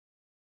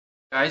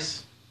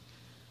Guys,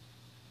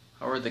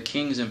 how are the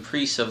kings and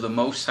priests of the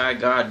Most High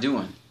God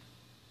doing?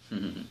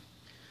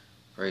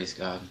 Praise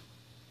God.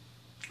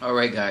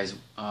 Alright guys,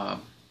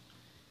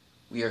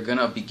 we are going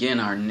to begin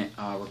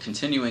we're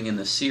continuing in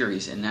the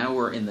series, and now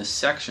we're in the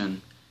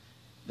section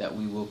that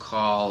we will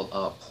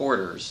call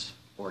porters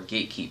or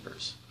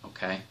gatekeepers.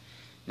 Okay,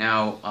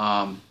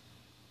 now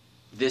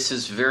this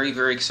is very,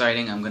 very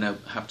exciting. I'm going to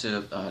have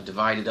to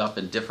divide it up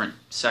in different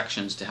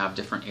sections to have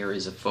different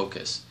areas of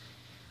focus.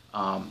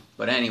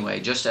 But anyway,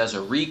 just as a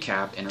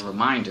recap and a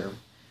reminder,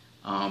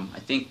 I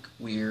think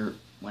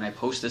when I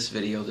post this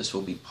video, this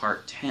will be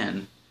part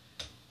 10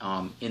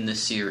 in the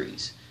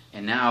series.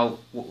 And now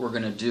what we're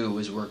going to do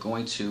is we're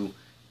going to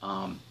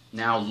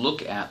now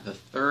look at the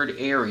third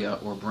area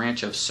or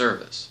branch of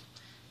service.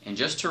 And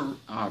just to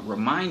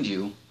remind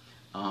you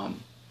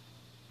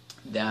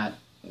that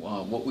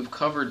what we've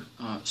covered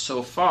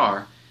so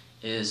far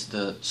is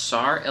the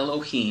Sar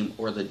Elohim,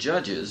 or the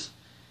judges,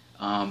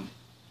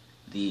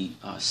 the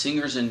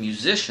singers and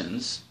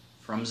musicians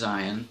from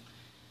Zion,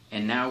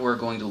 and now we're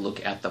going to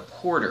look at the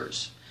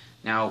porters.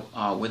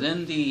 Now,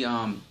 within the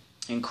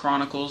in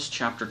Chronicles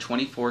chapter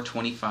 24,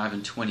 25,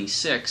 and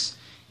 26,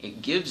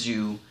 it gives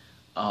you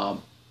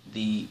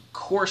the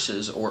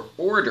courses or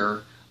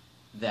order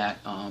that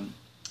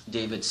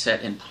David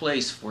set in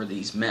place for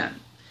these men.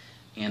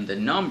 And the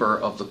number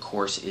of the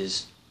course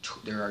is,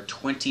 there are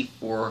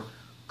 24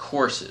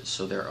 courses.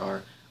 So there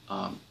are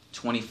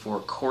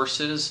 24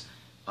 courses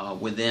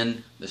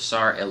within the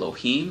Sar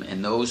Elohim,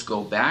 and those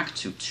go back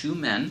to two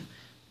men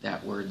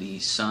that were the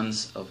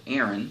sons of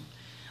Aaron.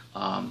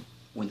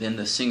 Within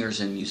the singers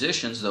and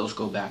musicians, those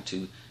go back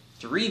to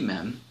three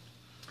men,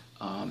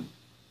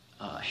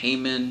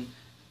 Haman,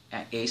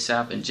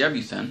 Asaph, and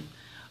Jeduthun.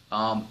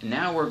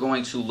 Now we're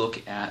going to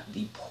look at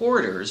the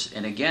porters,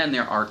 and again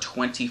there are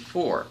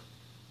 24.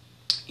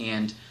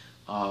 And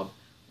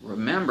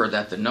remember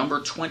that the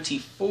number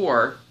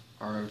 24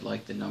 are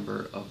like the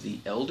number of the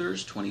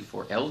elders,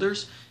 24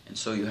 elders. And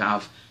so you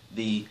have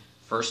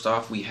first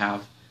off we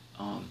have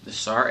the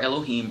Sar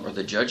Elohim, or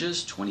the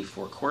judges,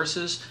 24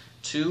 courses.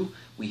 2,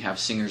 we have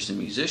singers and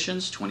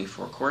musicians,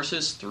 24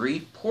 courses.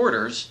 3,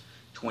 porters,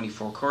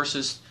 24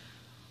 courses.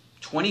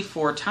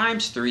 24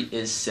 times 3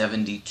 is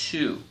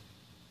 72.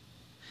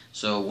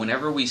 So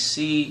whenever we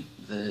see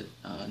the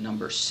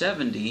number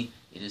 70,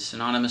 it is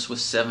synonymous with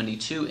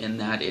 72 in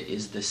that it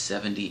is the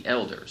 70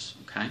 elders.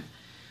 Okay,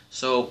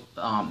 so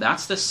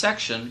that's the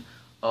section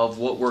of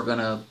what we're going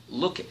to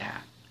look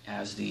at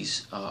as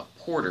these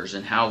porters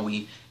and how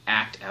we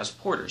act as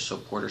porters. So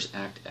porters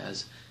act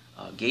as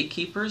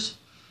gatekeepers,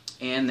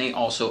 and they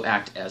also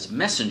act as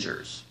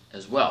messengers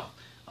as well.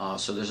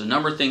 So there's a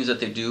number of things that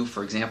they do.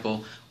 For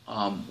example,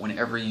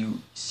 whenever you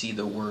see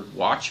the word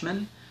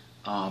watchman,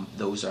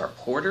 those are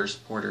porters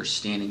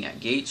standing at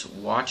gates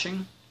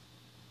watching.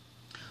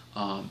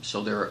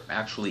 So they're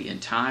actually in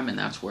time, and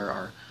that's where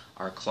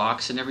our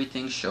clocks and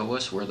everything show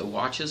us where the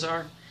watches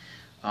are.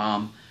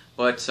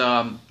 But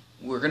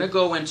we're going to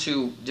go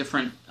into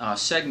different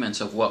segments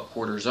of what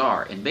porters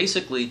are. And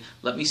basically,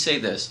 let me say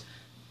this.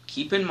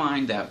 Keep in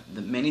mind that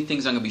the many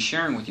things I'm going to be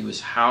sharing with you is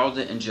how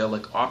the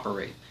angelic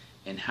operate,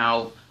 and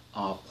how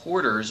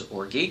porters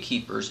or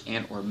gatekeepers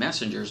and or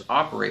messengers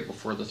operate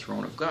before the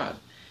throne of God.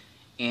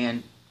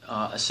 And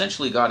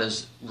essentially God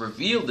has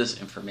revealed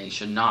this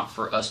information not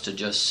for us to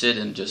just sit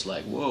and just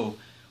like, whoa,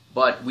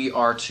 but we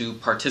are to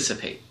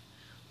participate.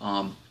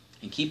 And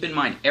keep in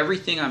mind,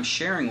 everything I'm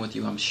sharing with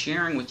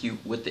you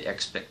with the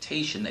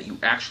expectation that you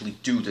actually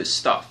do this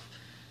stuff.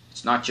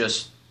 It's not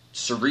just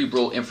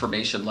cerebral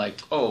information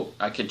like, oh,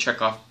 I can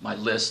check off my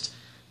list.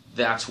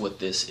 That's what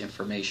this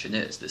information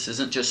is. This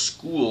isn't just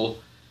school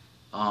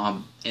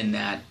in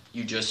that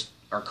you just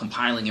are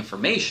compiling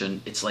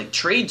information. It's like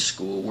trade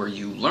school where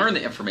you learn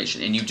the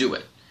information and you do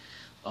it.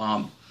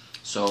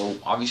 So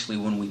obviously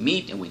when we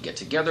meet and we get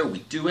together, we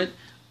do it.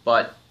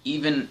 But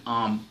even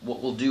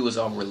what we'll do is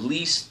I'll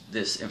release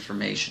this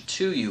information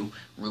to you,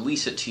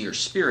 release it to your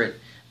spirit,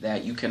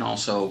 that you can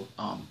also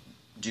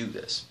do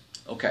this.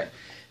 Okay.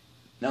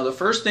 Now the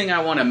first thing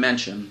I want to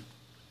mention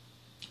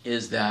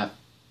is that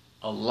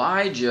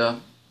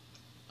Elijah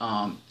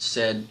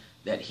said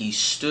that he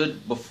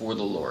stood before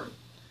the Lord.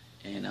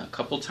 And a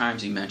couple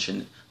times he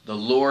mentioned, the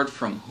Lord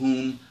from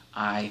whom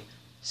I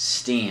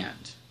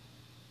stand.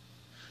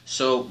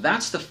 So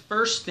that's the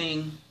first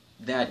thing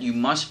that you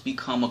must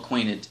become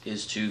acquainted,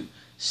 is to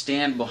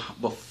stand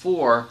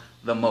before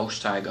the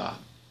Most High God.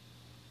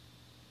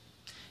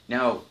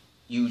 Now,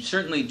 you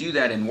certainly do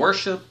that in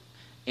worship,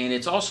 and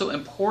it's also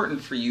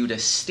important for you to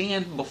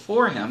stand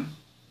before Him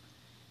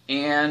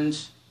and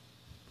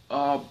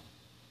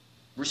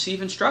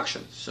receive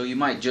instructions. So you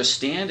might just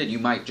stand and you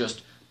might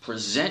just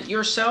present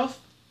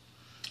yourself,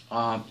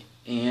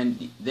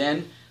 and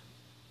then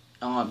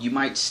you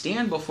might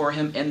stand before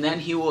Him, and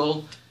then He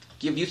will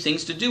give you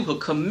things to do. He'll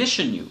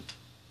commission you.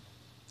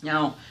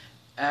 Now,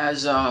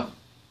 as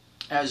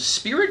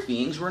spirit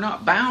beings, we're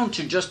not bound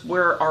to just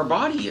where our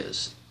body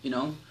is. You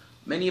know,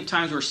 many of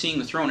times we're seeing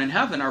the throne in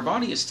heaven. Our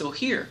body is still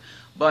here,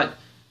 but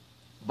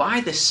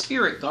by the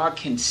Spirit, God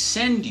can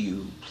send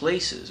you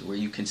places where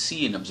you can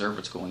see and observe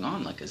what's going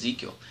on, like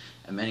Ezekiel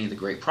and many of the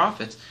great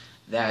prophets,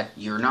 that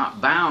you're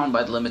not bound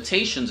by the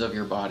limitations of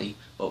your body,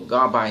 but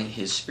God by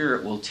His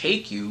Spirit will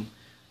take you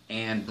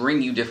and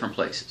bring you different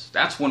places.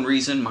 That's one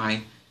reason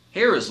my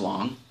hair is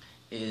long,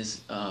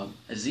 is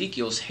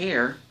Ezekiel's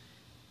hair,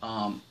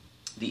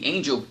 the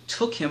angel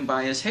took him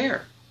by his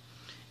hair.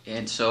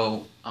 And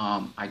so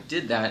I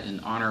did that in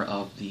honor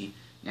of the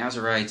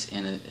Nazarites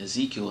and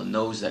Ezekiel and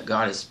those that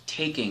God is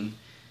taking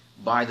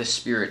by the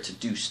Spirit to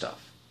do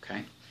stuff.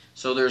 Okay,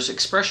 so there's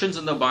expressions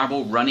in the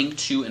Bible running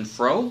to and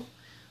fro,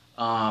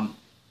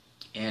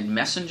 and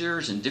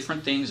messengers and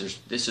different things.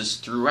 This is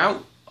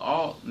throughout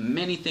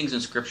many things in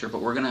Scripture,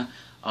 but we're going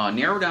to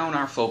narrow down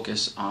our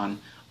focus on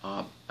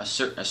a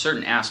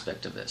certain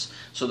aspect of this.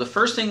 So the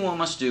first thing we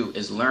must do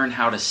is learn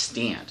how to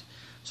stand.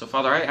 So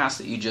Father, I ask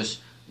that you just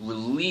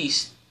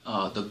release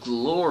the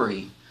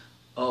glory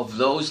of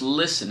those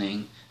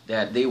listening,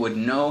 that they would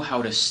know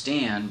how to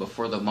stand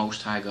before the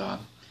Most High God.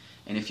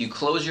 And if you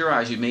close your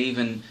eyes, you may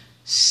even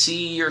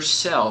see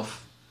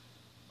yourself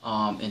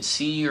and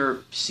see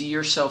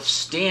yourself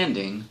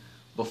standing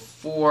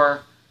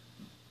before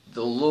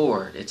the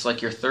Lord. It's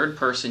like your third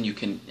person. You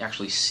can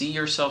actually see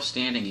yourself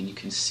standing, and you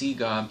can see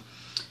God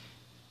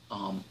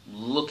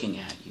looking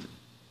at you.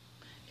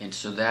 And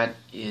so that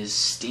is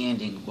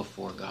standing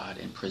before God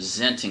and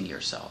presenting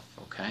yourself,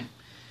 okay?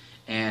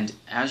 And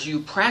as you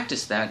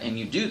practice that and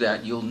you do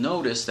that, you'll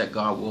notice that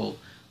God will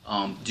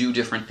do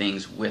different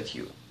things with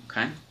you,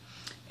 okay?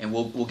 And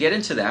we'll get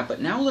into that, but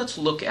now let's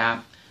look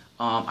at,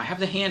 I have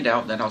the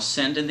handout that I'll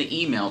send in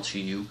the email to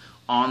you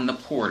on the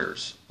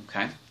porters,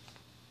 okay?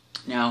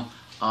 Now,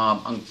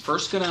 I'm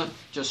first going to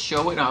just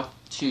show it up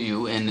to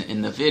you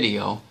in the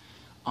video,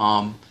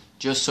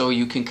 just so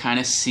you can kind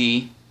of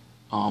see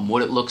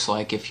what it looks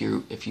like if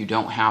you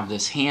don't have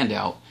this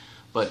handout.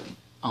 But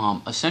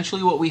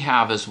essentially what we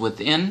have is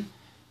within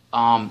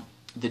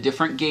the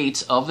different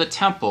gates of the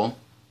temple,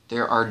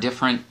 there are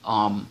different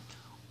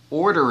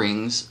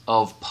orderings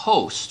of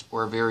posts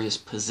or various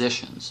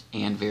positions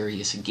and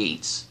various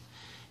gates.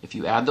 If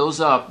you add those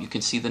up, you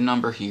can see the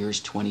number here is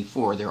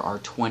 24. There are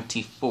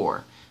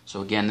 24.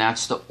 So again,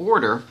 that's the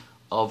order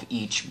of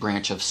each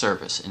branch of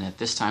service. And at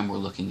this time, we're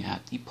looking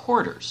at the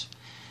porters.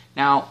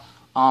 Now,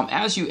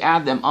 as you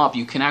add them up,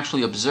 you can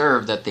actually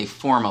observe that they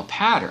form a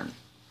pattern.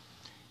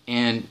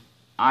 And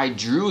I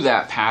drew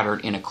that pattern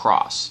in a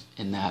cross,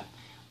 in that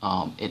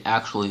it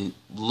actually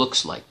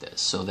looks like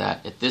this. So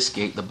that at this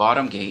gate, the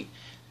bottom gate,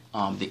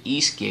 the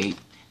east gate,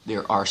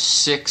 there are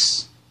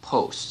 6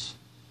 posts.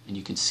 And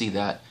you can see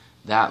that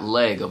that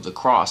leg of the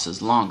cross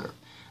is longer.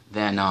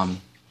 Then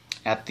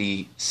at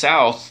the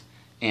south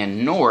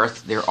and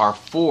north, there are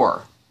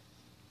 4.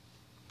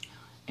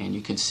 And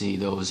you can see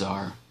those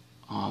are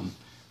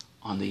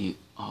on the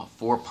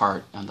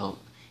forepart, on the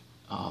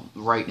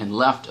right and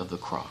left of the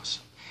cross.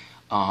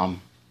 And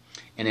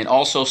it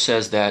also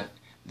says that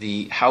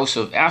the house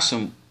of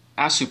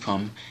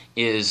Asupam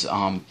is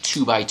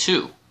 2 by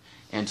 2.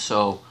 And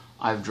so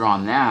I've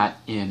drawn that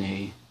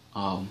in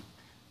a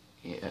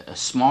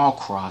small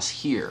cross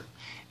here.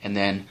 And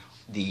then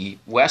the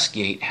west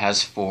gate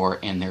has 4,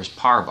 and there's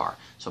Parbar.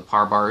 So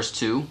Parbar is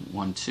 2,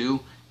 1, 2,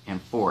 and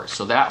 4.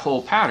 So that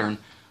whole pattern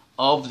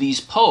of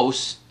these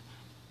posts,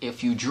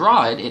 if you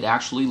draw it, it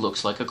actually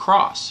looks like a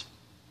cross.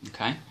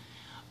 Okay?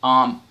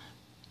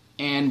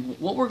 And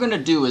what we're going to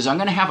do is I'm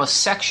going to have a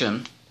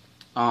section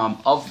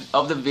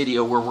of the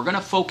video where we're going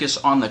to focus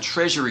on the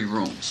treasury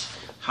rooms,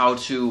 how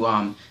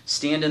to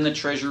stand in the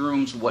treasury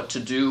rooms, what to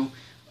do,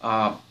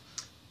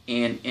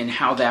 and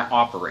how that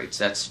operates.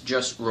 That's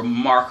just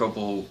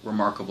remarkable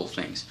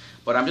things.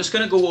 But I'm just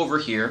going to go over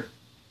here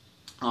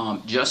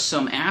just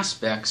some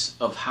aspects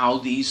of how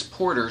these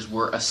porters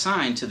were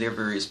assigned to their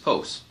various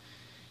posts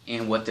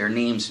and what their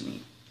names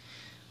mean.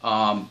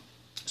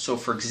 So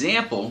for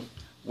example,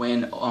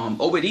 when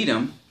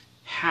Obed-Edom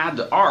had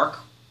the ark,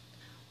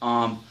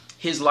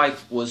 his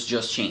life was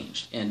just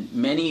changed. And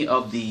many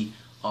of the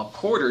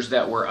porters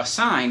that were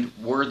assigned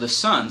were the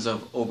sons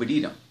of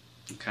Obed-Edom.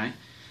 Okay?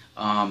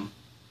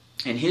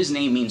 And his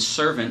name means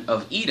servant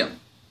of Edom.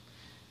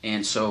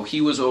 And so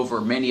he was over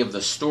many of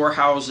the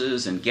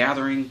storehouses and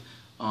gathering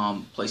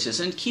places.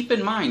 And keep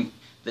in mind,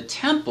 the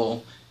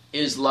temple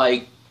is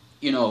like,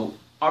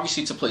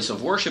 obviously it's a place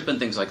of worship and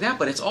things like that,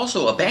 but it's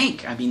also a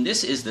bank. I mean,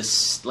 this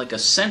is like a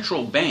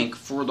central bank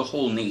for the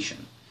whole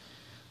nation.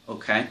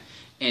 Okay?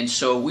 And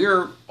so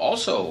we're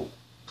also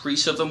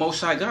priests of the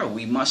Most High God.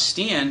 We must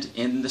stand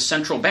in the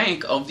central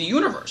bank of the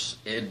universe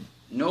and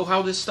know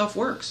how this stuff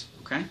works.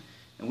 Okay?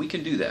 And we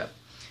can do that.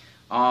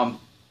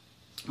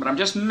 But I'm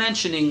just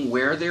mentioning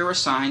where they're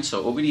assigned.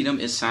 So Obed-Edom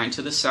is assigned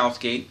to the south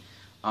gate.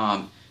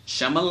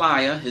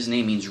 Shemaliah, his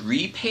name means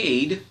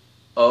repaid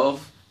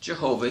of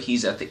Jehovah.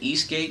 He's at the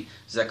east gate.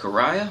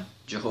 Zechariah,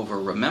 Jehovah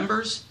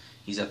remembers.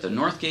 He's at the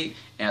north gate.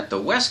 At the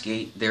west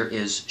gate, there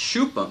is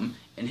Shupam,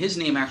 and his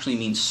name actually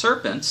means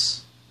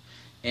serpents.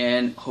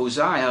 And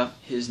Hosea,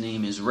 his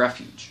name is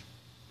refuge.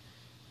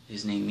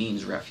 his name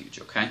means refuge,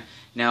 okay?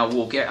 Now,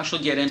 we'll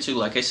actually get into,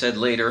 like I said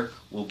later,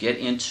 we'll get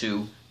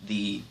into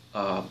the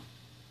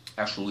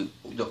actually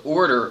the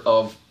order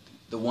of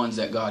the ones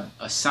that God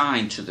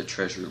assigned to the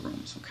treasury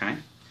rooms, okay?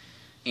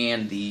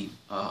 And the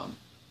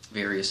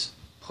various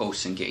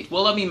posts and gates.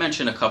 Well, let me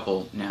mention a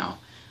couple now.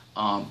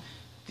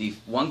 The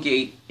one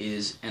gate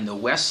is in the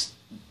west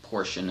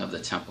portion of the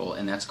temple,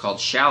 and that's called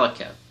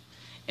Shalaketh.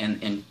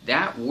 And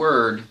that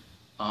word,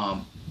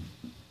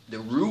 the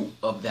root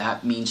of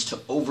that means to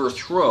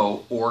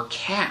overthrow or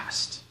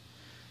cast.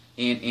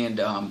 And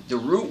the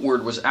root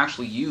word was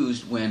actually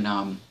used when,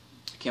 I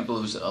can't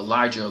believe it was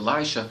Elijah,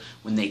 Elisha,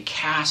 when they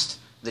cast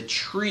the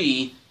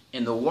tree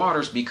in the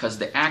waters because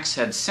the axe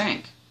head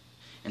sank.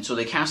 And so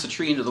they cast the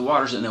tree into the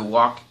waters, and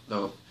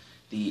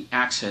the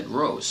axe head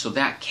rose. So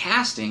that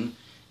casting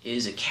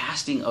is a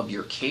casting of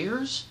your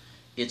cares.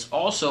 It's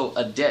also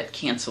a debt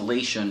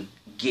cancellation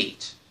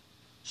gate.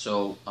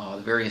 So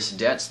the various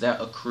debts that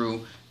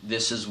accrue,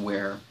 this is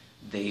where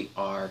they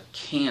are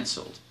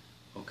canceled.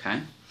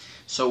 Okay?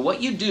 So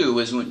what you do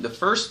is, the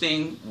first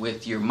thing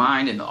with your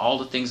mind and all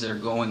the things that are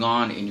going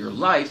on in your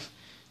life,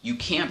 you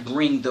can't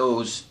bring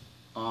those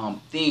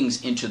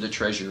things into the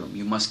treasure room.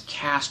 You must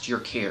cast your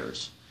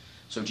cares.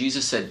 So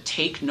Jesus said,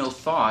 take no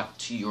thought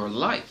to your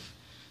life.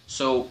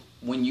 So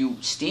when you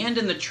stand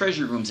in the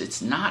treasure rooms,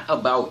 it's not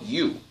about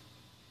you.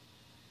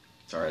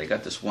 Sorry, I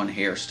got this one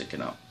hair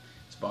sticking up.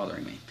 It's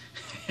bothering me.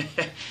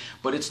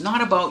 But it's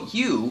not about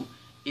you.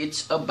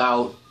 It's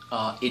about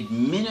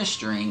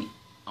administering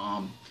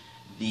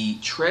the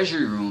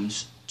treasury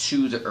rooms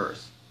to the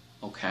earth.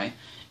 Okay?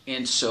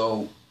 And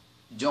so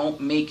don't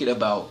make it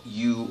about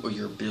you or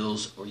your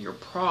bills or your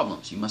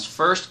problems. You must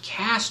first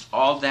cast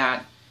all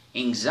that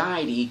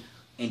anxiety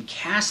and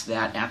cast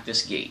that at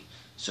this gate.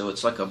 So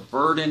it's like a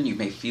burden. You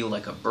may feel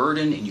like a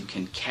burden, and you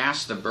can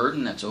cast the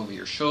burden that's over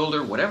your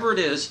shoulder. Whatever it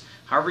is,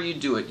 however you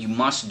do it, you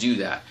must do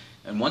that.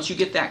 And once you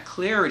get that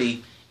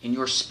clarity in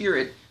your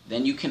spirit,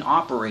 then you can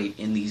operate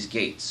in these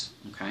gates.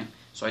 Okay?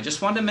 So I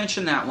just wanted to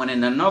mention that one,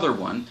 and another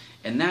one,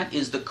 and that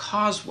is the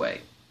causeway.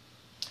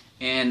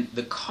 And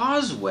the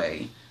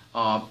causeway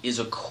is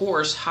a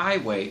course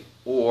highway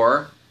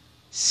or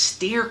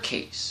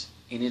staircase,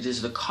 and it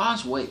is the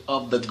causeway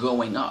of the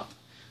going up.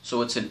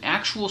 So it's an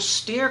actual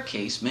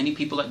staircase. Many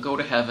people that go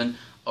to heaven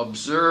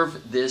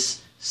observe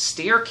this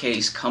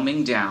staircase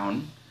coming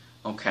down,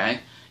 okay?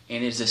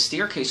 And it's a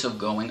staircase of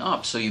going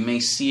up. So you may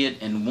see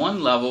it in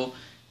one level,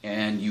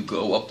 and you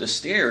go up the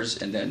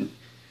stairs, and then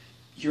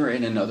you're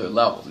in another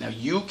level. Now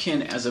you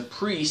can, as a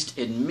priest,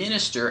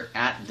 administer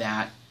at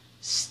that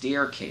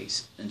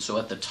staircase. And so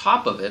at the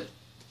top of it,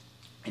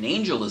 an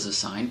angel is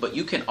assigned, but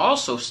you can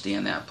also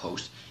stand that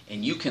post,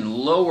 and you can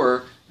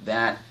lower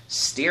that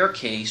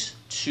staircase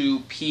to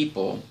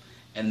people,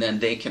 and then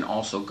they can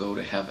also go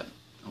to heaven.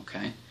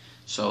 Okay,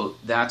 so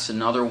that's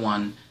another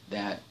one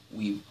that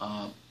we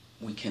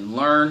can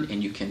learn,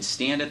 and you can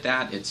stand at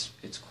that.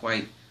 It's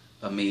quite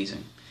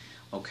amazing.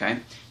 Okay,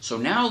 so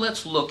now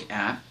let's look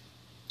at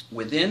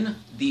within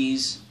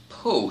these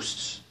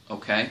posts.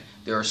 Okay,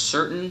 there are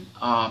certain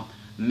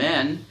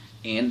men,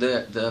 and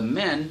the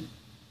men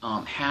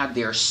had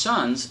their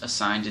sons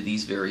assigned to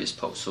these various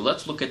posts. So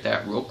let's look at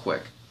that real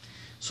quick.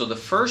 So the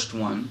first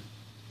one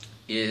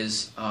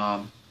is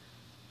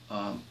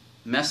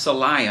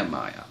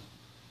Mesaliah,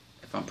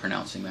 if I'm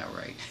pronouncing that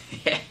right.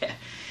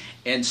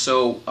 And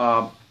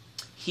so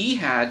he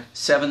had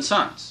 7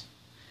 sons.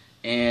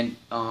 And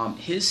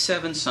his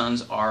 7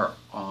 sons are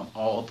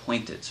all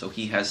appointed. So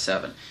he has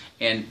 7.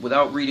 And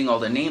without reading all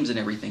the names and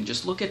everything,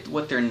 just look at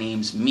what their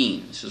names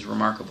mean. This is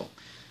remarkable.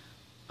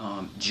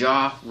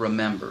 Jah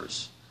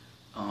remembers.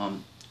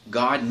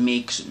 God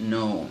makes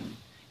known.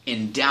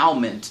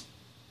 Endowment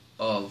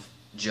of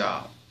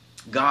Jah.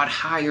 God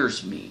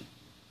hires me,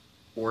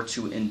 or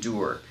to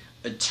endure.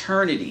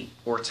 Eternity,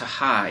 or to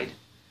hide.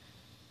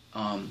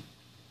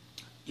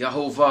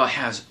 Yahovah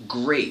has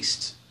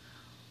graced.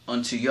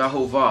 Unto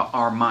Yahovah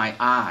are my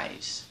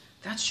eyes.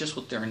 That's just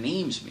what their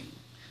names mean.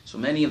 So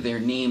many of their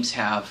names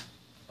have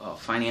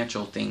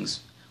financial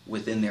things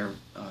within their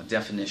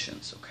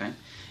definitions. Okay,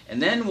 and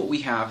then what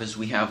we have is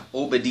we have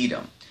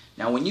Obed-Edom.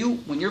 Now, when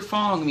you're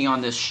following me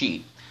on this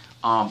sheet,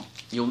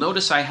 you'll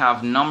notice I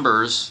have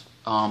numbers.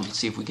 Let's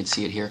see if we can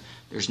see it here.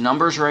 There's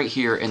numbers right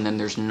here, and then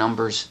there's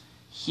numbers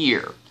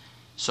here.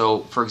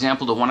 So, for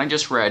example, the one I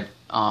just read,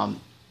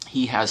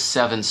 he has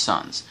 7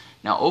 sons.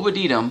 Now,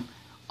 Obed-Edom,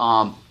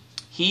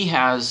 he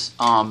has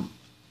how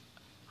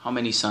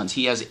many sons?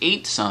 He has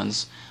 8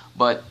 sons,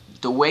 but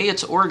the way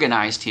it's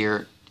organized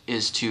here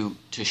is to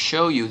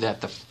show you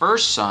that the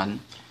first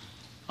son,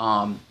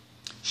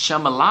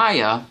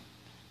 Shemaliah,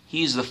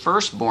 he's the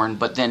firstborn,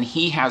 but then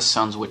he has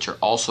sons which are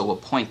also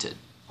appointed.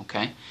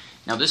 Okay?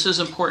 Now this is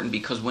important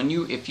because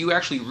if you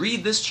actually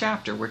read this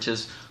chapter, which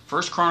is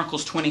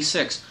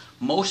 1Chr26,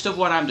 most of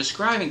what I'm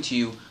describing to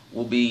you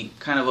will be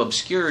kind of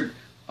obscured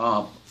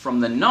from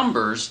the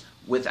numbers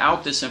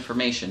without this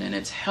information. And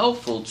it's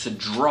helpful to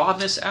draw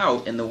this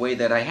out in the way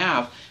that I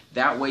have.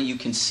 That way you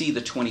can see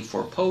the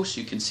 24 posts,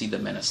 you can see the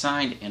men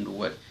assigned, and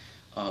what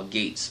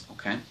gates.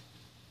 Okay?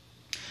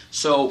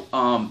 So,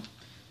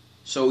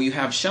 so you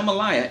have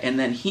Shemaliah, and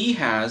then he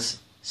has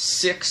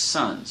 6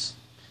 sons.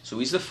 So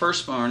he's the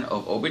firstborn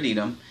of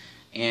Obed-Edom.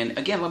 And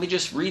again, let me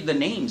just read the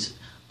names.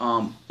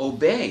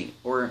 Obey,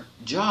 or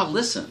Jah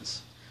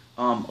listens.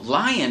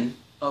 Lion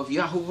of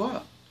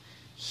Yahuwah.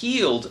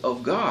 Healed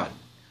of God.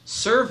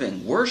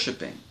 Serving,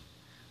 worshiping.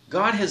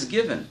 God has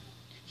given.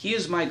 He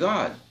is my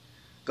God.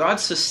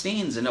 God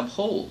sustains and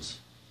upholds.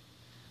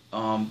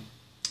 I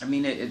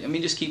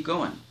mean, just keep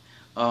going.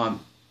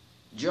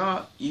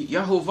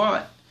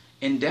 Yahuwah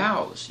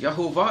endows.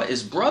 Yahuwah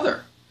is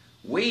brother.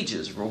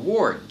 Wages,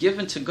 reward,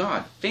 given to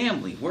God.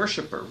 Family,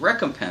 worshiper,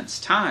 recompense,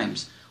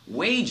 times,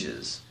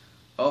 wages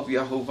of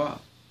Yahuwah.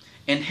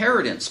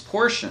 Inheritance,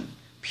 portion,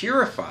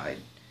 purified.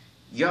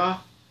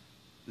 Yah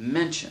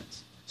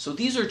mentions. So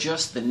these are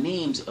just the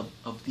names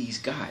of these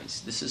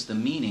guys. This is the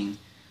meaning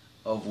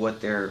of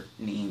what their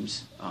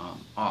names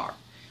are.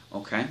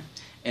 Okay?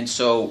 And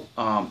so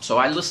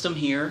I list them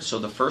here. So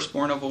the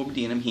firstborn of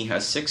Obed-Edom, he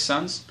has 6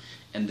 sons.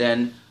 And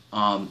then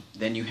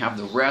you have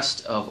the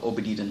rest of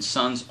Obed-Edom's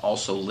sons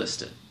also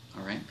listed.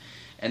 All right?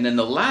 And then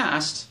the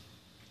last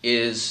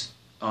is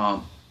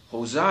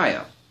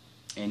Hosea.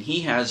 And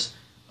he has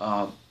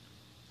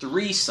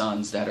 3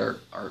 sons that there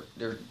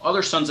are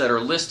other sons that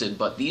are listed,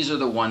 but these are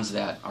the ones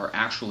that are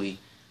actually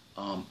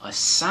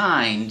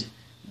assigned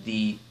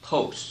the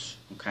posts.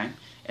 Okay?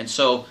 And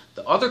so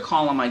the other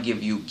column I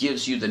give you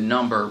gives you the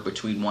number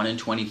between 1 and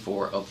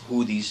 24 of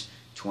who these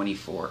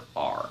 24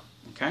 are.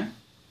 Okay?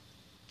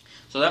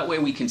 So that way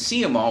we can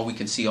see them all. We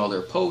can see all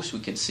their posts. We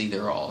can see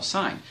they're all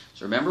assigned.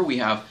 So remember, we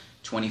have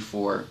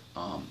 24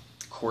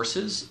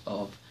 courses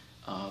of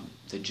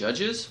the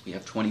judges. We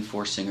have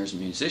 24 singers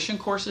and musician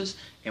courses.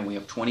 And we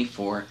have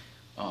 24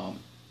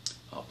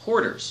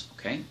 porters.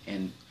 Okay?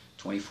 And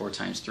 24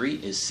 times 3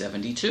 is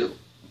 72.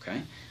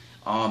 Okay?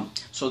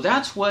 So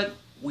that's what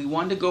we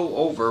wanted to go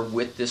over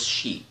with this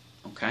sheet.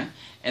 Okay?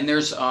 And there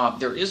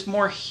is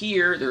more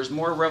here. There's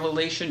more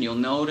revelation. You'll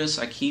notice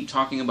I keep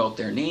talking about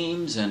their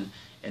names and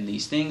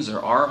these things.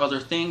 There are other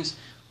things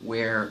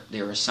where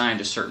they're assigned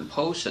to certain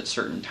posts at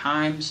certain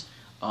times.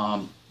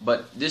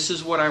 But this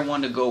is what I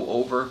want to go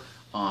over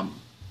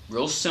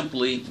real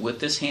simply with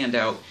this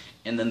handout.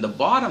 And then the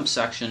bottom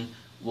section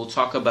we'll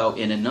talk about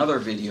in another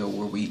video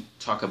where we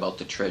talk about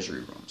the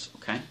treasury rooms.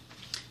 Okay?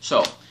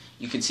 So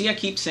you can see I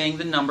keep saying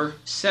the number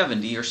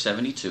 70 or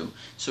 72.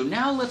 So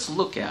now let's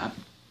look at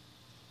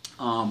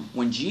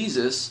when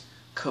Jesus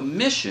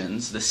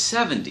commissions the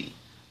 70.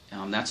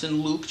 That's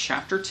in Luke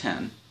chapter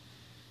 10.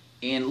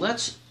 And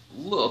let's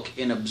look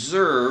and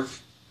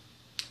observe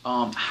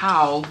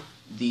how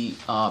the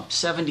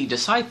 70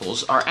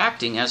 disciples are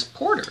acting as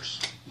porters.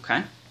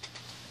 Okay?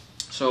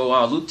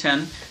 So Luke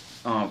 10,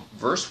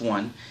 verse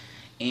 1.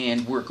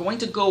 And we're going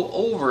to go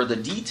over the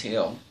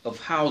detail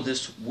of how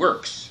this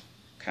works.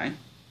 Okay?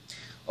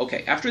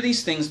 Okay, after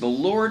these things, the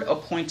Lord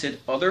appointed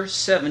other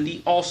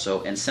 70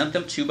 also, and sent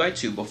them 2 by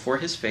 2 before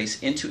his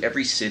face into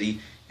every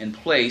city and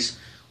place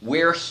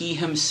where he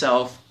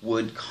himself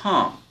would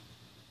come.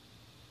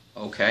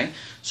 Okay,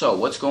 so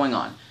what's going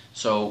on?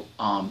 So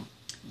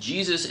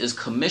Jesus is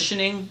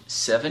commissioning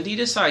 70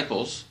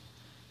 disciples,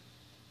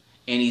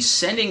 and he's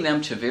sending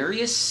them to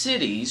various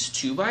cities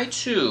 2 by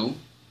 2,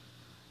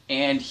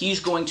 and he's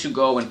going to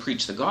go and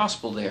preach the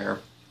gospel there,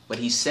 but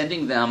he's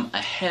sending them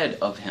ahead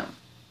of him.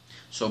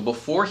 So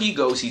before he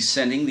goes, he's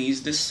sending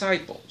these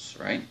disciples,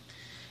 right?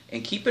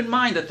 And keep in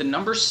mind that the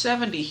number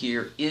 70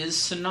 here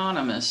is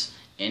synonymous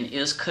and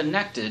is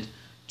connected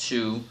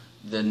to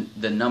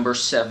the number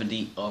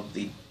 70 of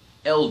the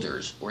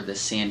elders or the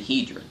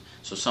Sanhedrin.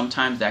 So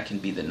sometimes that can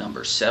be the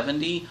number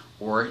 70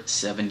 or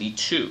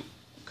 72.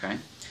 Okay?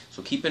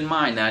 So keep in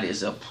mind that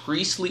is a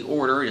priestly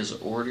order, it is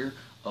an order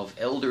of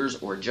elders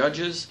or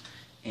judges,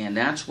 and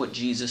that's what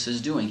Jesus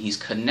is doing. He's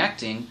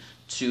connecting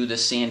to the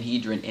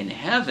Sanhedrin in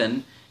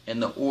heaven in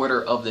the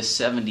order of the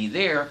 70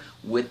 there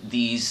with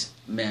these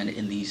men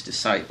and these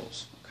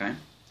disciples. Okay?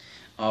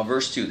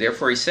 Verse 2,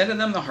 therefore he said to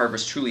them, the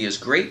harvest truly is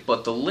great,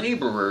 but the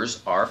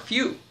laborers are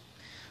few.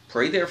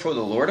 Pray therefore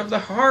the Lord of the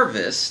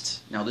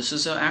harvest. Now this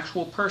is an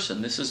actual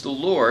person. This is the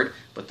Lord,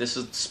 but this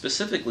is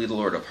specifically the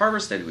Lord of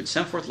harvest, that he would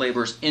send forth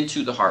laborers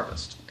into the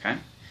harvest. Okay?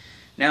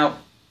 Now,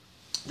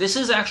 this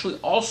is actually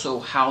also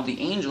how the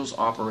angels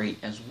operate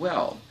as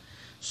well.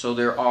 So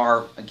there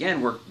are,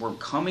 again, we're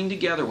coming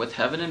together with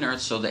heaven and earth,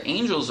 so the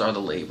angels are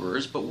the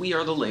laborers, but we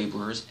are the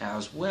laborers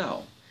as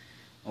well.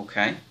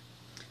 Okay?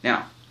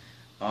 Now,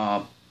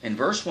 in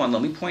verse 1,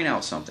 let me point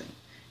out something.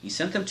 He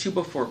sent them to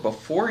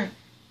before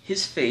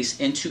his face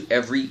into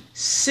every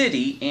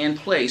city and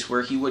place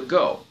where he would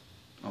go.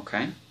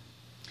 Okay?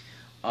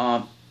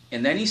 And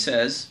then he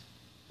says,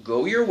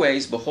 go your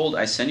ways, behold,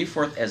 I send you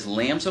forth as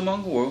lambs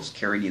among wolves,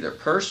 carry neither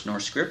purse,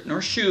 nor scrip,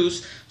 nor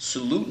shoes,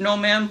 salute no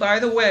man by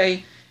the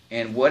way,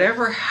 and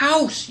whatever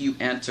house you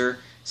enter,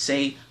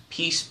 say,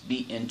 peace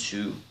be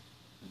into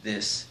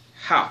this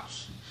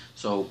house.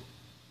 So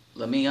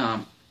let me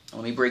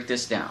break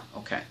this down.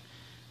 Okay.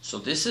 So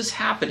this is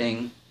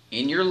happening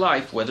in your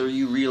life whether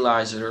you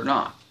realize it or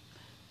not.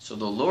 So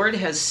the Lord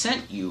has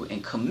sent you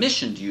and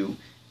commissioned you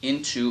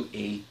into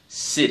a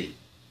city.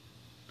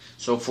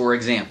 So for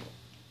example,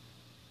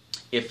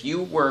 if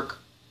you work,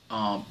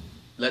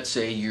 let's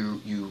say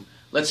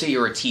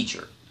you're a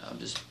teacher.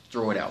 Just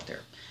throw it out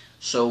there.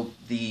 So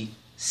the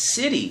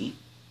city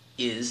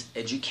is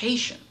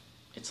education.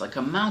 It's like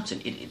a mountain.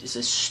 It is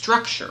a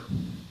structure.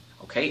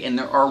 Okay, and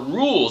there are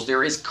rules.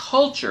 There is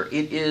culture.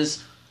 It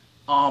is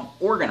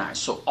organized.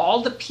 So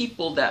all the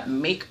people that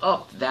make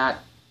up that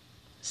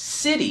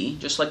city,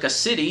 just like a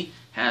city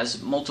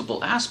has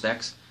multiple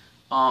aspects,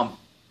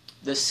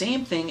 the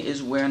same thing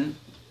is when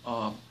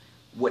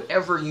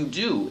whatever you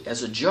do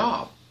as a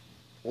job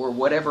or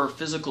whatever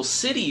physical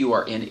city you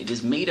are in, it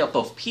is made up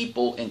of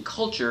people and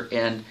culture,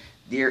 and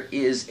there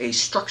is a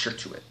structure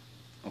to it.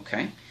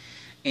 Okay,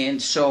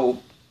 and so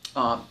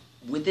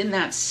within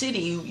that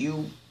city,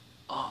 you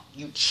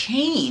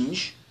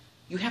change.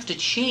 You have to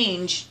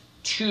change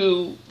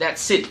to that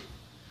city.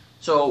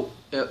 So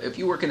if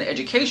you work in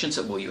education,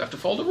 so well, you have to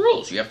follow the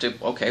rules. You have to,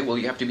 okay, well,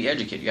 you have to be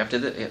educated. You have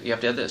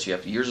to have this. You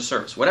have years of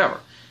service, whatever.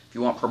 If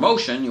you want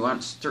promotion, you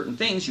want certain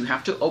things, you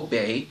have to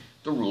obey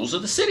the rules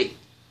of the city.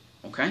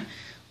 Okay,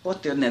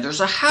 but then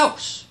there's a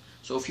house.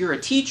 So if you're a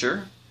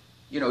teacher,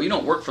 you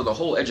don't work for the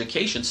whole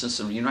education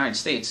system of the United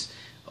States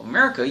of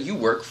America. You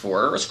work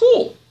for a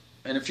school,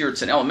 and if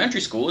it's an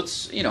elementary school,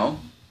 it's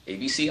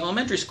ABC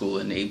Elementary School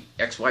in a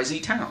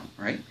XYZ town,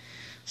 right?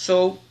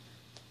 So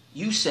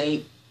you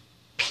say,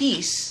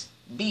 peace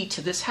be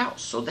to this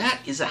house. So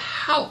that is a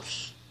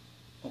house,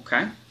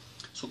 okay?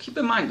 So keep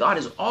in mind, God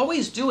is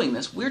always doing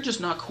this. We're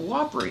just not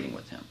cooperating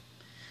with him,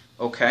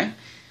 okay?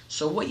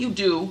 So what you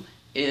do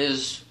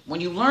is, when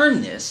you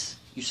learn this,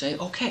 you say,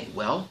 okay,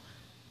 well,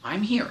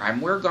 I'm here.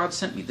 I'm where God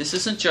sent me. This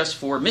isn't just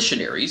for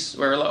missionaries,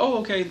 where, oh,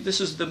 okay,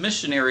 this is the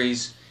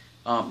missionaries.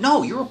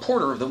 No, you're a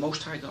porter of the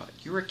Most High God.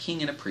 You're a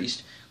king and a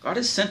priest. God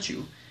has sent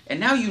you, and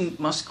now you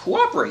must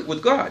cooperate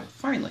with God,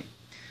 finally.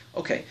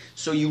 Okay,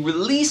 so you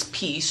release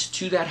peace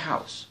to that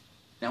house.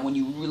 Now, when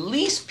you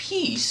release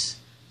peace,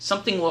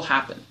 something will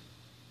happen.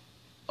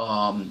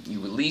 You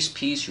release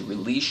peace, you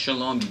release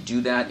shalom, you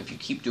do that. If you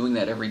keep doing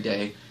that every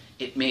day,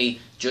 it may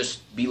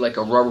just be like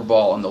a rubber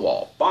ball on the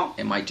wall. Bonk,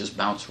 it might just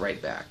bounce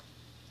right back.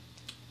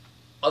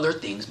 Other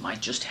things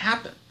might just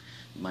happen.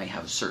 You might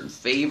have a certain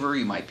favor,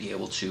 you might be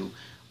able to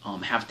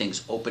have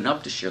things open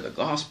up to share the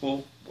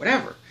gospel,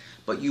 whatever.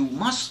 But you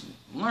must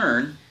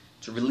learn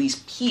to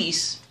release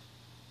peace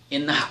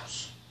in the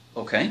house.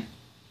 Okay?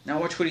 Now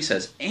watch what he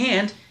says.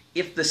 And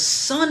if the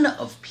Son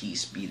of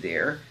Peace be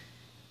there,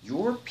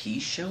 your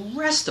peace shall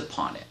rest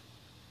upon it.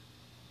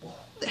 Well,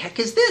 who the heck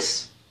is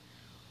this?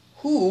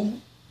 Who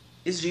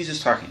is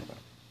Jesus talking about?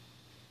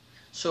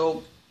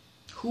 So,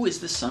 who is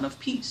the Son of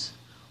Peace?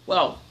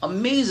 Well,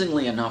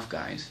 amazingly enough,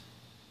 guys,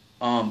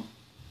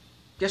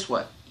 guess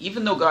what?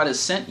 Even though God has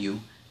sent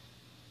you,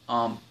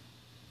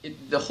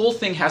 the whole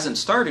thing hasn't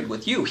started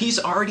with you. He's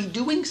already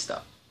doing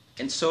stuff.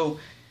 And so,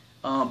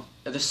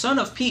 the Son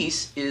of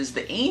Peace is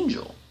the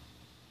angel.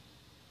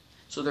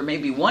 So there may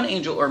be one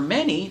angel or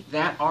many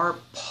that are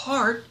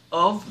part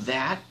of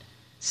that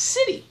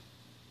city.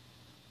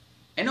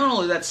 And not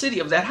only that city,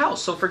 of that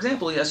house. So for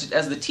example, as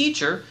the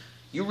teacher,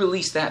 you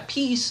release that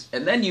peace,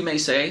 and then you may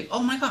say,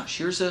 oh my gosh,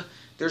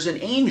 there's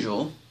an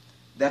angel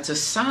that's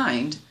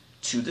assigned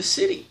to the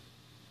city.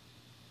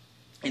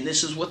 And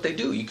this is what they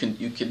do. You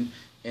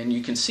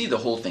can see the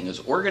whole thing is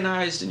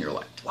organized, and you're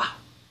like, wow.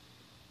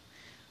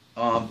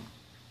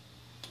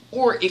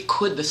 Or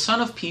the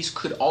Son of Peace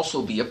could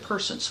also be a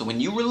person. So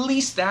when you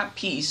release that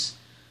peace,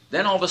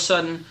 then all of a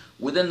sudden,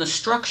 within the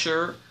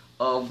structure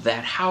of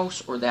that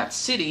house or that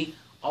city,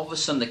 all of a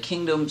sudden the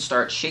kingdom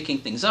starts shaking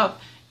things up,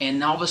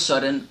 and all of a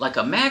sudden, like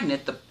a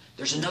magnet,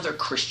 there's another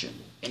Christian.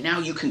 And now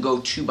you can go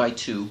 2 by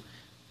 2,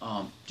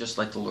 just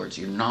like the Lord's.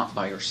 You're not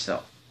by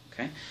yourself.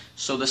 Okay?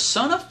 So the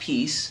Son of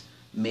Peace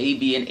may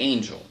be an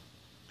angel.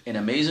 And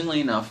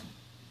amazingly enough,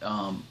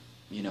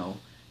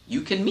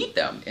 you can meet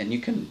them, and you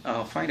can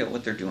find out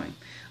what they're doing.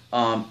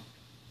 But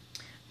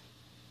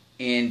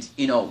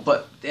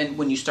then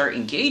when you start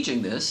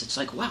engaging this, it's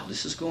like, wow,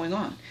 this is going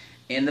on.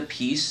 And the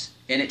peace,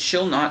 and it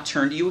shall not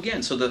turn to you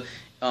again. So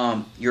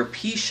your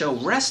peace shall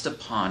rest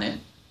upon it.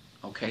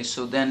 Okay,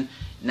 so then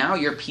now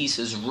your peace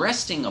is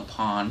resting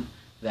upon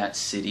that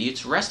city.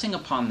 It's resting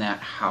upon that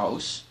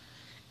house,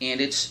 and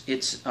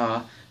it's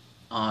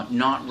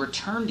not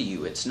returned to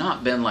you. It's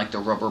not been like the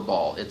rubber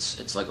ball.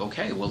 It's like,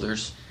 okay, well,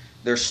 there's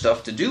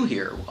stuff to do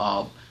here.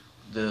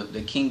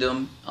 The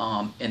kingdom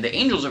and the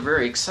angels are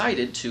very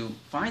excited to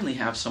finally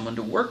have someone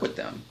to work with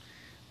them,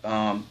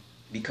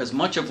 because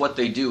much of what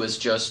they do is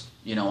just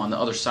on the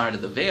other side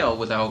of the veil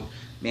without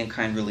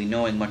mankind really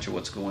knowing much of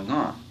what's going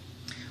on.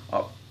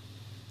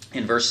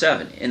 In verse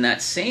 7, in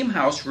that same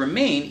house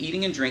remain,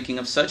 eating and drinking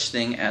of such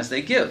thing as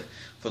they give,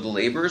 for the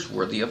labor is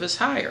worthy of his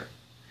hire.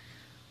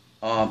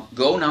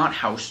 Go not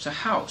house to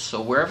house.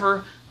 So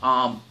wherever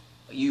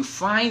you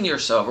find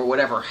yourself, or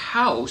whatever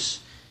house,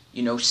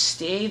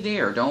 stay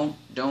there. Don't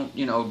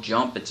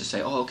jump it to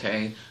say, oh,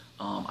 okay,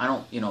 I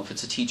don't, if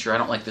it's a teacher, I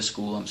don't like this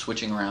school, I'm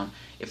switching around.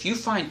 If you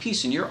find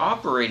peace and you're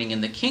operating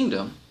in the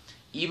kingdom,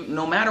 even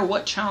no matter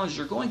what challenge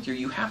you're going through,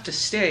 you have to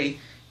stay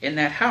in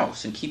that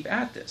house and keep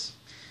at this.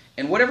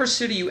 And whatever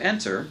city you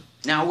enter,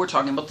 now we're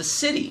talking about the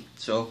city.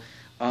 So,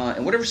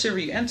 in whatever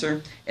city you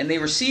enter, and they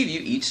receive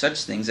you, eat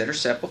such things that are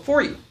set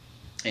before you.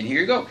 And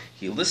here you go.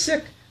 Heal the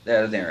sick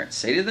that are there.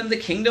 Say to them, the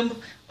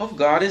kingdom of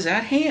God is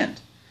at hand.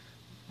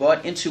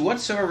 But into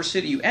whatsoever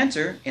city you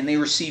enter, and they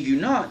receive you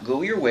not,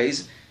 go your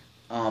ways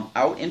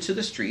out into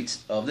the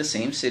streets of the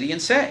same city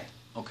and say,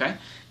 okay?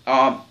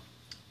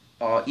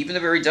 Even the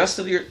very dust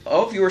of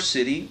your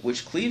city,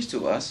 which cleaves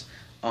to us,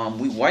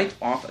 we wipe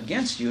off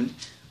against you.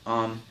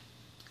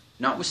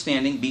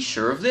 Notwithstanding, be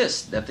sure of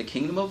this, that the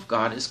kingdom of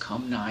God is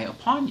come nigh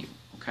upon you.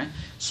 Okay,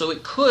 so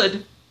it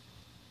could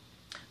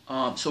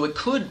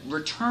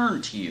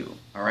return to you.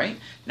 All right.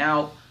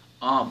 Now,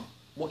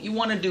 what you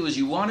want to do is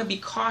you want to be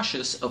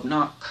cautious of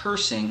not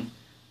cursing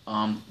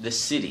the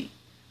city,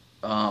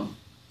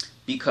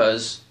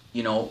 because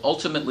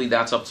ultimately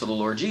that's up to the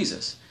Lord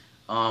Jesus.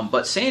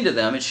 But saying to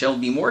them, it shall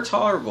be more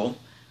tolerable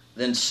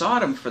than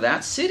Sodom for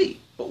that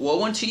city. But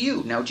woe unto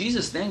you. Now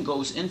Jesus then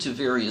goes into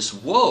various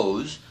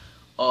woes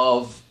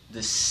of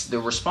the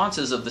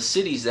responses of the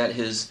cities that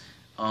his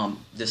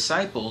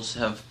disciples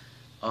have,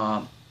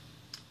 had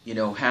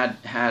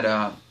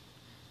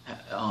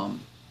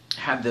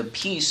the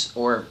peace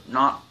or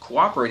not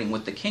cooperating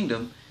with the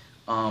kingdom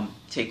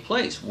take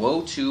place.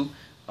 Woe to,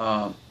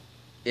 and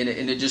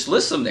it just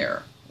lists them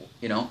there,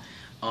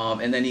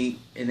 and then he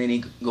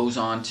goes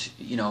on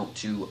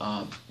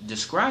to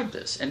describe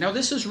this. And now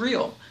this is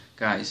real,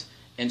 guys.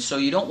 And so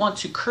you don't want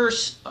to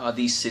curse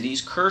these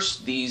cities, curse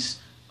these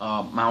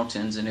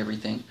mountains and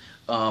everything,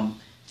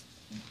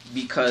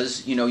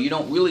 because you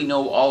don't really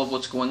know all of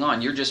what's going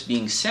on. You're just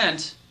being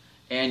sent,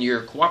 and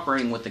you're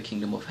cooperating with the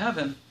kingdom of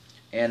heaven,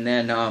 and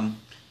then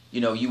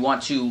you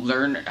want to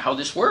learn how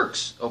this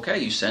works. Okay,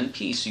 you send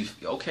peace.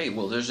 Okay,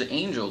 well, there's an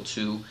angel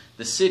to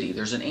the city.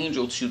 There's an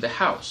angel to the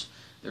house.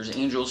 There's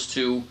angels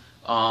to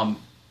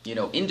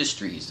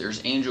industries. There's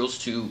angels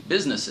to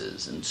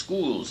businesses and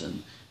schools,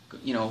 and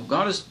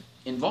God is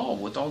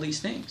involved with all these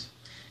things.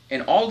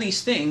 And all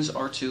these things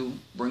are to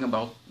bring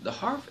about the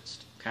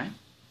harvest. Okay,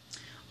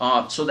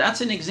 so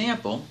that's an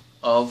example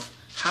of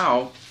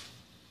how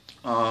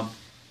a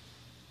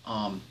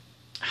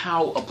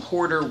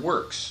porter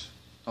works.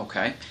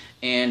 Okay,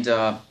 and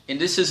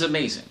this is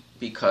amazing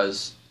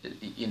because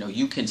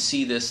you can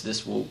see this.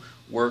 This will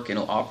work and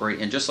it'll operate.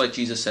 And just like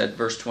Jesus said,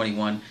 verse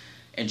 21,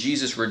 and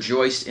Jesus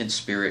rejoiced in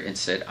spirit and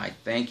said, I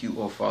thank you,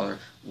 O Father,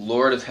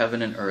 Lord of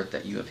heaven and earth,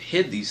 that you have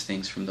hid these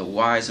things from the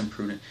wise and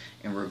prudent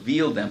and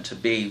revealed them to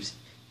babes.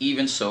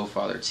 Even so,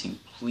 Father, it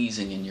seemed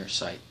pleasing in your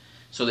sight.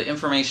 So the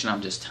information I'm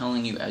just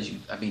telling you,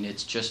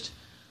 it's just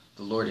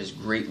the Lord is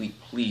greatly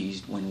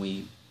pleased when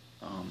we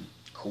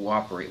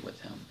cooperate with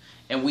him.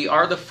 And we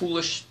are the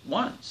foolish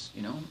ones,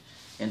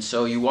 And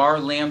so you are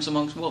lambs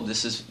amongst wolves.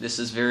 This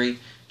is very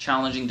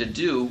challenging to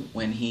do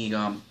when he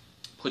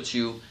puts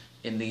you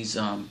in these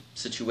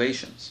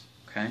situations.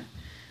 Okay,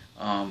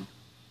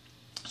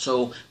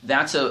 so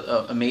that's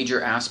a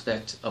major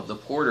aspect of the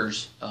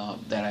porters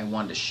that I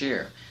wanted to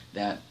share.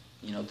 That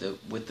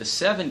with the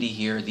 70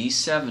 here, these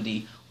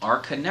 70 are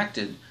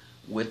connected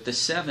with the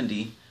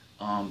 70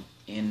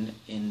 in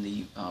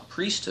the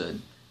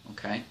priesthood.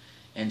 Okay,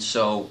 and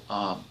so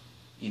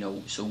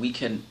so we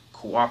can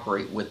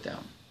cooperate with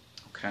them.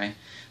 Okay,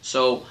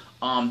 so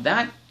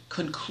that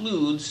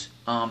concludes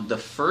the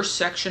first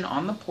section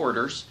on the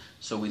porters.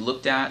 So we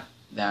looked at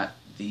that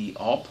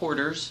all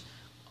porters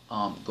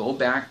go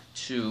back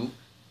to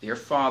their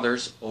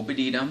fathers,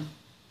 Obed-Edom,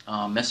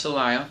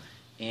 Messiah,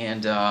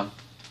 and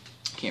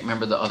can't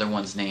remember the other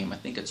one's name. I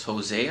think it's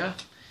Hosea,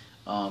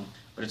 but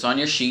it's on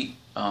your sheet,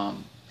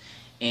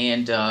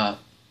 and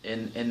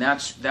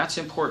that's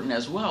important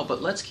as well.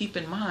 But let's keep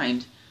in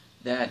mind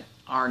that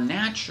our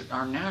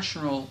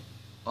national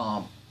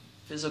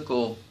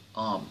physical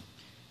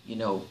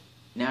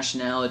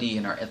nationality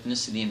and our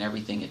ethnicity and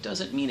everything, it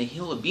doesn't mean a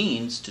hill of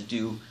beans to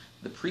do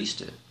the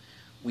priesthood.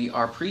 We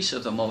are priests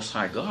of the Most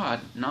High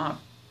God,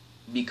 not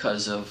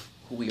because of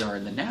who we are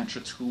in the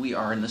natural, it's who we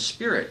are in the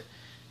spirit.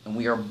 And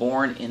we are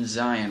born in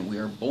Zion. We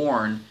are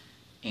born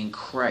in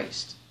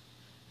Christ.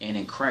 And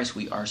in Christ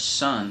we are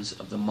sons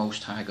of the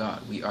Most High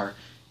God. We are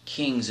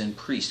kings and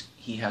priests.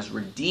 He has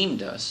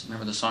redeemed us.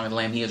 Remember the Song of the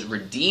Lamb? He has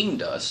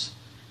redeemed us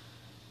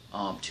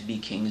to be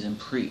kings and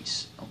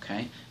priests.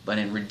 Okay? But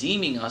in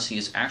redeeming us, he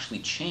has actually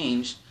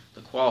changed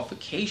the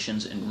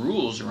qualifications and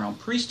rules around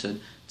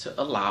priesthood to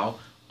allow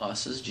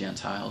us as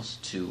Gentiles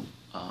to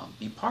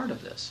be part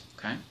of this.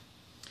 Okay?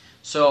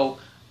 So,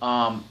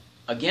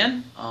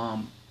 again,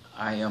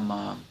 I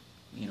am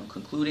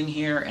concluding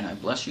here, and I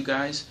bless you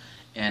guys,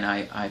 and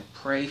I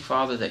pray,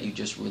 Father, that you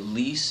just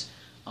release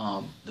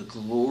the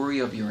glory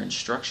of your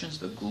instructions,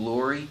 the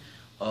glory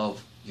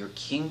of your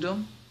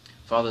kingdom,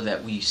 Father,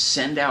 that we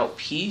send out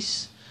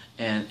peace,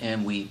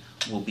 and we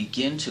will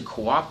begin to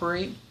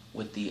cooperate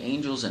with the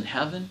angels in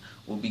heaven.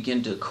 We'll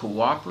begin to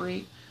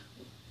cooperate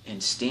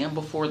and stand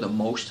before the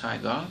Most High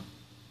God.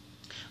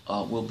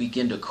 will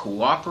begin to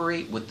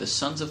cooperate with the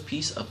sons of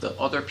peace of the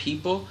other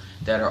people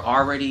that are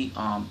already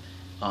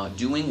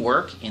doing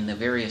work in the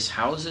various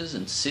houses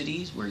and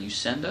cities where you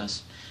send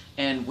us.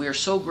 And we are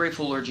so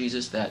grateful, Lord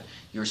Jesus, that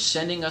you're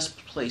sending us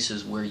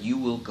places where you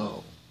will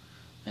go.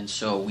 And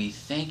so we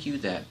thank you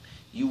that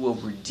you will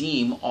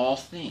redeem all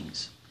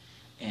things.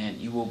 And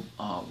you will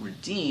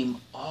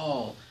redeem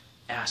all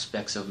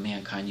aspects of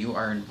mankind. You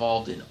are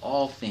involved in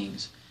all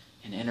things,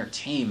 in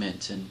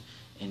entertainment and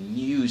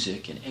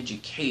music and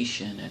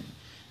education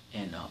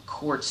and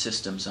court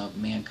systems of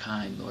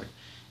mankind, Lord,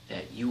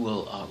 that you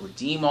will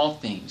redeem all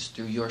things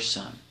through your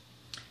Son.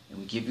 And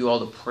we give you all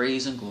the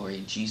praise and glory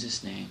in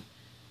Jesus' name.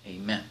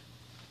 Amen.